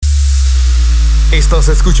Estás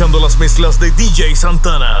escuchando las mezclas de DJ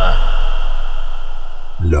Santana.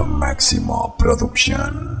 Lo máximo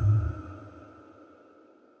Production.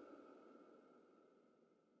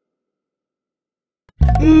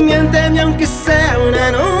 Miénteme aunque sea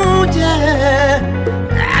una noche,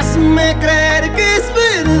 hazme creer que es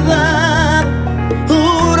verdad.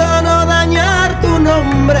 Juro no dañar tu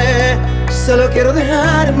nombre, solo quiero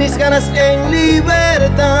dejar mis ganas en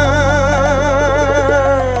libertad.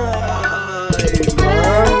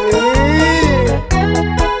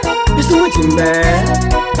 Y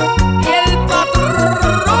el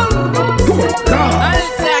patrón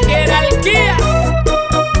alta jerarquía.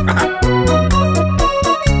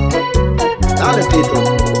 Dale, Tito.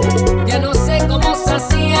 Ya no sé cómo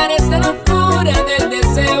saciar esta locura del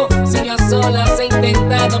deseo. Si yo sola he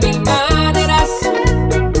intentado mil maneras,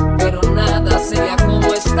 pero nada sería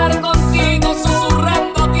como estar contigo,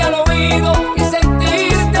 susurrándote al oído y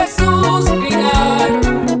sentirte suspirar.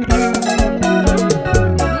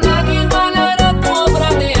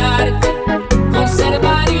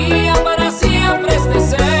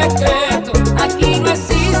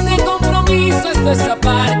 Esa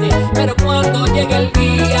parte, pero cuando llegue el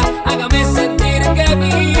día, hágame sentir que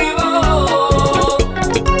vivo.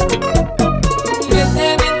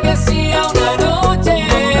 Miente bien que sea una noche,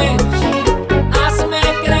 hazme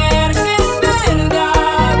creer que es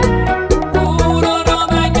verdad. Juro no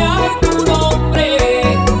dañar tu nombre,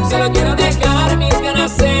 solo quiero dejar mis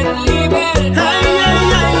ganas en libertad.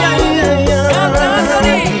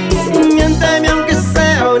 Miénteme aunque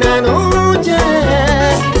sea una noche,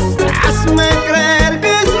 hazme creer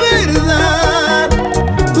que es verdad.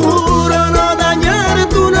 Juro no dañar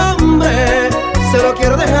tu nombre, solo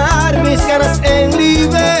quiero dejar mis ganas en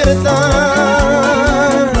libertad.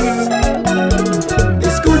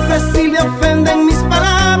 Disculpe si le ofenden mis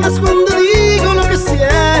palabras cuando digo lo que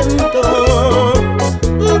siento,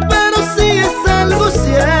 pero si es algo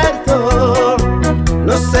cierto,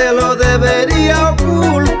 no se lo debería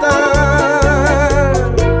ocultar.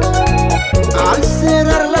 Al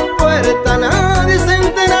cerrar la puerta nadie se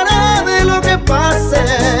enterará de lo que pase,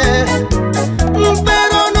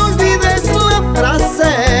 pero no olvides la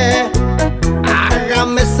frase,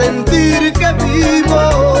 hágame sentir que vivo.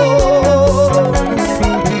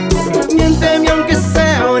 Miénteme aunque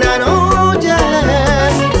sea una noche,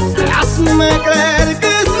 hazme creer que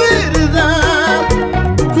es verdad.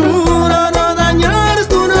 Juro no dañar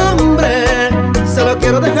tu nombre, solo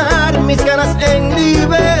quiero dejar mis ganas en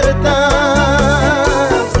libertad.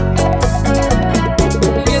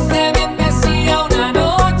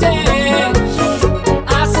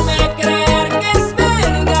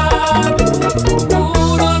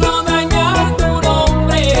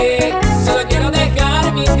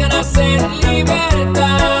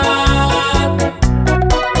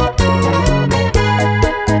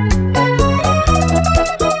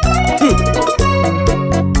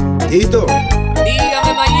 Tito,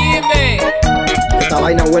 Dígame, Mayimbe. esta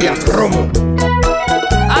vaina huele a romo.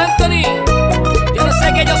 Anthony, yo no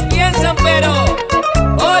sé qué ellos piensan, pero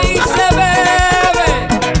hoy se bebe.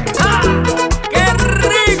 ¡Ah! ¡Qué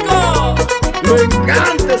rico! Me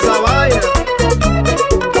encanta esa vaina.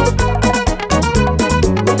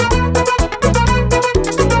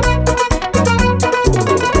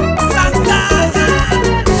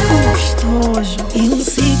 Y un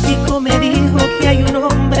psíquico me dijo que hay un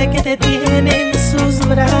hombre que te tiene en sus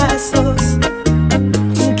brazos,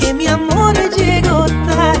 que mi amor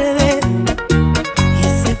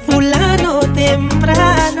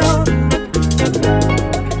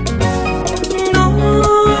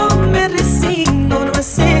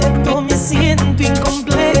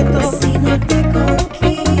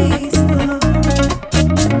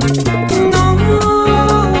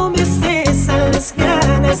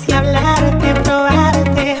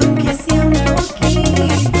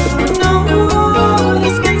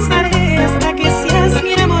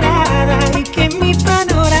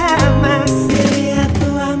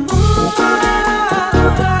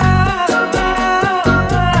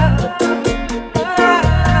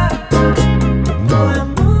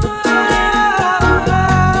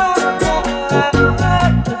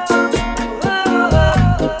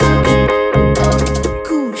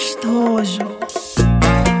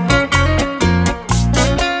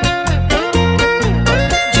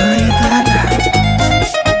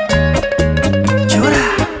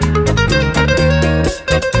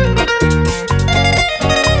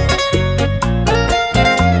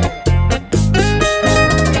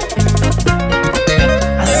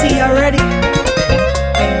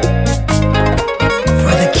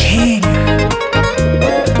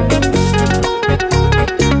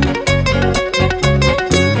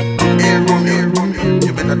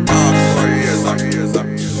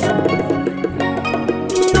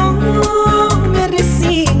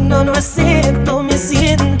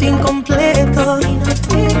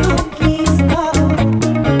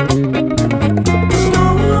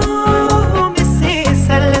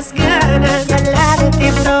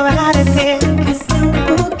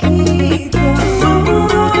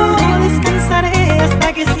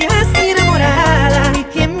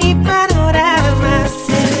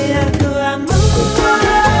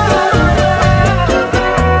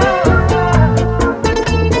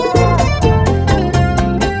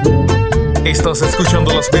Estás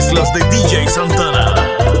escuchando las mezclas de DJ Santana.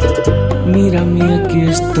 Mírame, aquí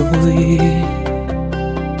estoy.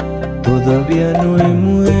 Todavía no he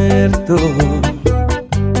muerto.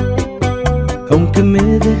 Aunque me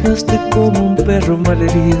dejaste como un perro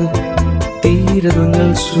malherido, tirado en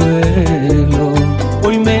el suelo.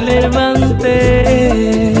 Hoy me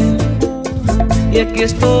levanté y aquí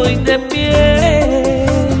estoy de pie.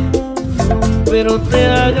 Pero te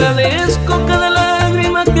agradezco cada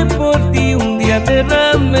lágrima que por ti un día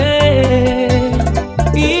derramé.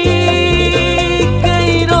 Y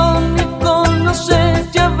qué irónico, no sé,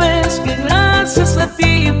 ya ves que gracias a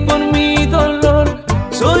ti por mi dolor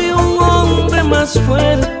soy un hombre más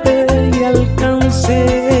fuerte y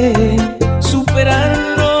alcancé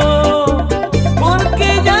superarlo.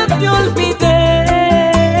 Porque ya te olvidé,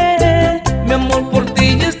 mi amor por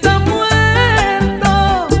ti ya está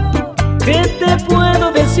muerto. ¿Qué te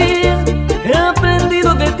puedo decir? He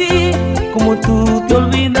aprendido de ti como tú te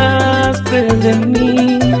olvidaste de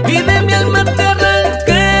mí. Y de mi alma te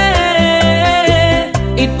arranqué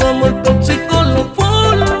y tu amor tóxico lo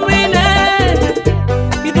fulminé.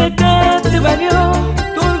 ¿Y de qué te valió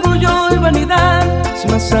tu orgullo y vanidad si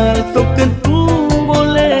más alto que tú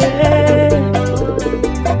volé?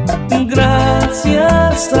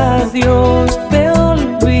 Gracias a Dios te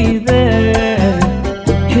olvidé.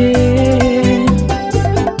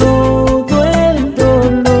 Todo el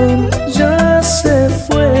dolor ya se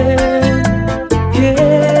fue.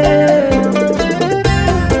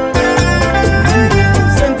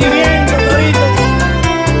 Sentimiento, Torito.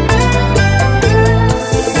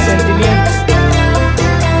 Sentimiento.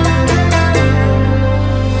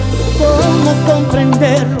 ¿Cómo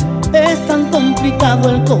comprenderlo? Es tan complicado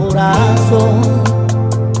el corazón.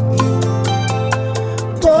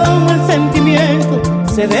 Como el sentimiento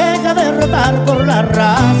se deja derrotar por la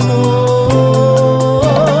razón.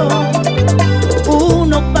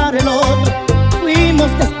 Uno para el otro fuimos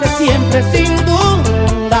desde siempre sin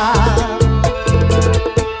duda.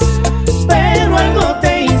 Pero algo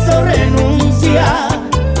te hizo renunciar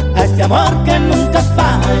a este amor que nunca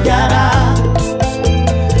fallará.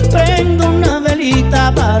 Prendo una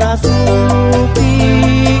velita para suplicar.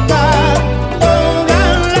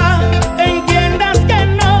 Ojalá entiendas que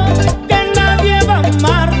no, que nadie va a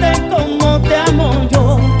amarte como te amo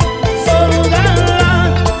yo. Ojalá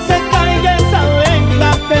se caiga esa venda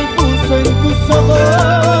que él puso en tus ojos.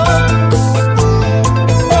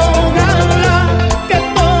 Ojalá que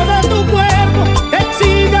todo tu cuerpo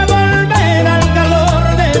exija volver al calor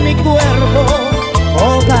de mi cuerpo.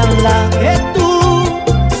 Ojalá que tú,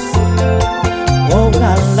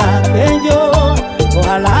 ojalá que yo,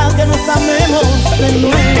 ojalá que nos amemos de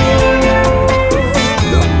nuevo.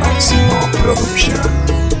 Lo máximo producción.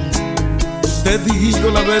 Te digo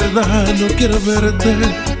la verdad, no quiero verte.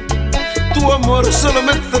 Tu amor solo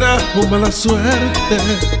me trajo mala suerte.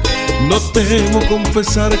 No temo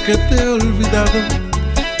confesar que te he olvidado.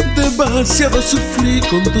 Demasiado sufrí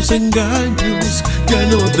con tus engaños. Ya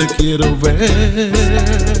no te quiero ver.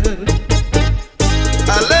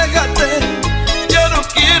 Aléjate, ya no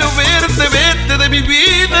quiero verte. Vete de mi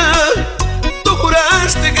vida. Tú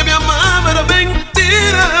juraste que me amaba, era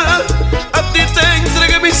mentira. A ti te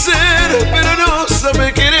entregué mi ser, pero no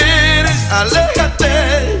sabe querer.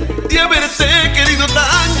 Aléjate de haberte querido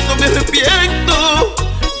tanto. Me arrepiento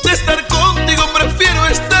de estar contigo, prefiero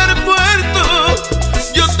estar muerto.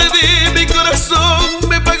 Yo te di mi corazón,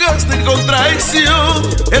 me pagaste con traición.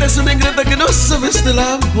 Eres una ingrata que no sabes del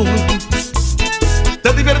amor.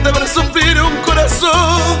 Te divierte ver sufrir un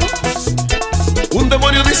corazón, un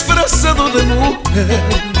demonio disfrazado de mujer.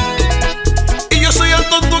 Y yo soy el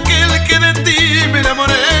tonto aquel que de ti me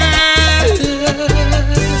enamoré.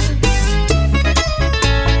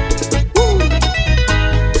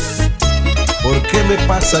 ¿Por qué me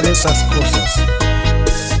pasan esas cosas?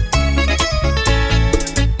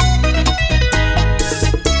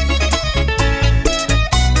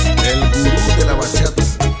 El gurú de la bachata,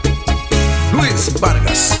 Luis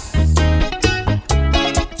Vargas.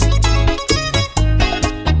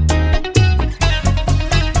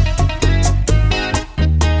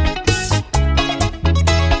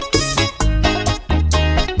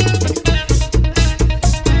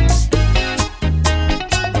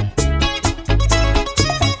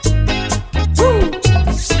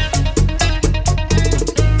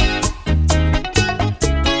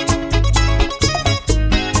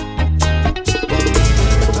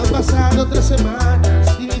 Han pasado 3 semanas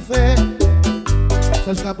y mi fe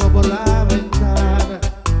se escapó por la ventana.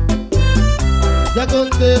 Ya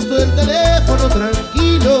contesto el teléfono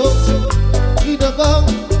tranquilo y no con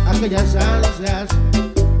aquellas ansias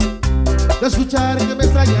de escuchar que me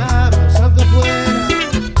extrañabas, aunque fuera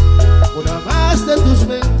una más de tus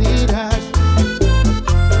mentiras.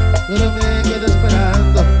 Pero me quedé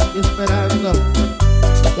esperando y esperando,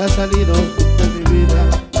 que has salido de mi vida.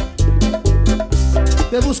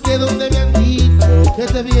 Te busqué donde me han dicho que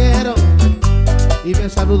te vieron y me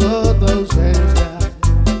saludó tu ausencia.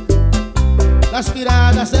 Las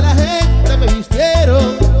miradas de la gente me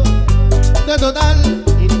vistieron de total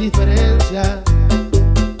indiferencia.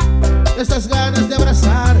 Estas ganas de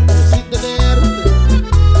abrazarte sin tenerte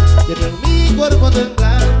tienen mi cuerpo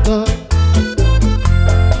temblando.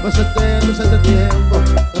 Pues eterno es este tiempo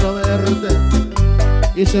de no verte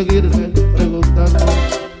y seguirme preguntando.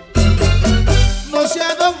 No sé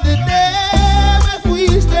a dónde te me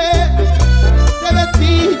fuiste, que de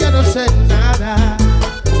ti ya no sé nada.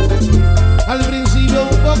 Al principio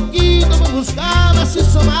un poquito me buscabas y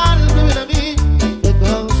eso mal que viene a mí me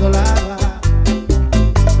consolaba.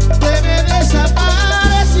 Que me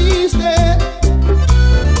desapareciste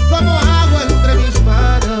como agua entre mis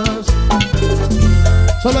manos.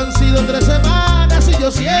 Solo han sido 3 semanas y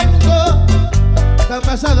yo siento que han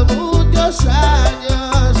pasado muchos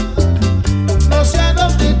años. No sé a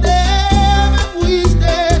dónde te me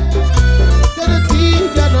fuiste, que de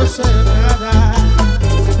ti ya no sé nada.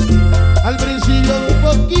 Al principio un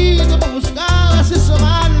poquito me buscabas, eso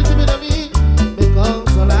mal que viene a mí me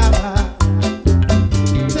consolaba.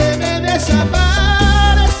 Te me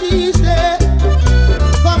desapareciste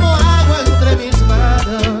como agua entre mis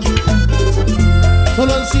manos.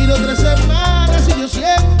 Solo han sido 3 semanas y yo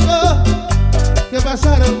siento que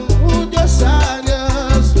pasaron muchos años.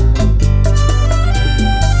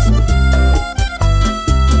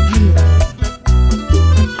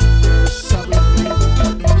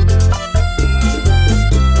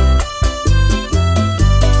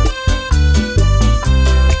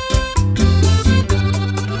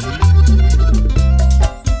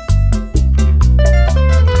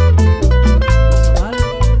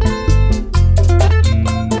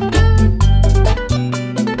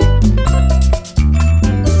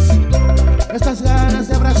 Estas ganas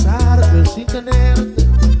de abrazarte sin tenerte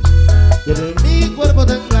tienen mi cuerpo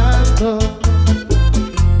temblando.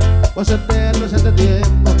 Pues eterno es este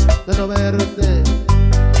tiempo de no verte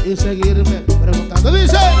y seguirme preguntando.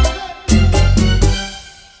 Dice,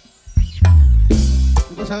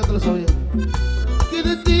 tú pensabas que lo sabía, que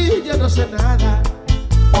de ti ya no sé nada.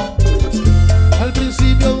 Al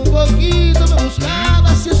principio un poquito me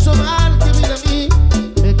buscabas y eso mal que viene a mí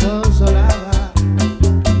me consolaba.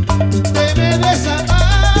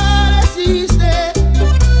 Desapareciste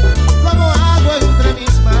como agua entre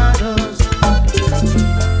mis manos.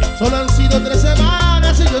 Solo han sido 3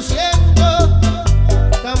 semanas y yo siento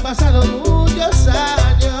que han pasado muchos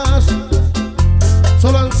años.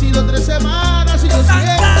 Solo han sido 3 semanas y yo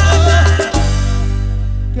siento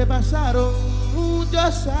que pasaron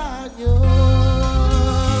muchos años.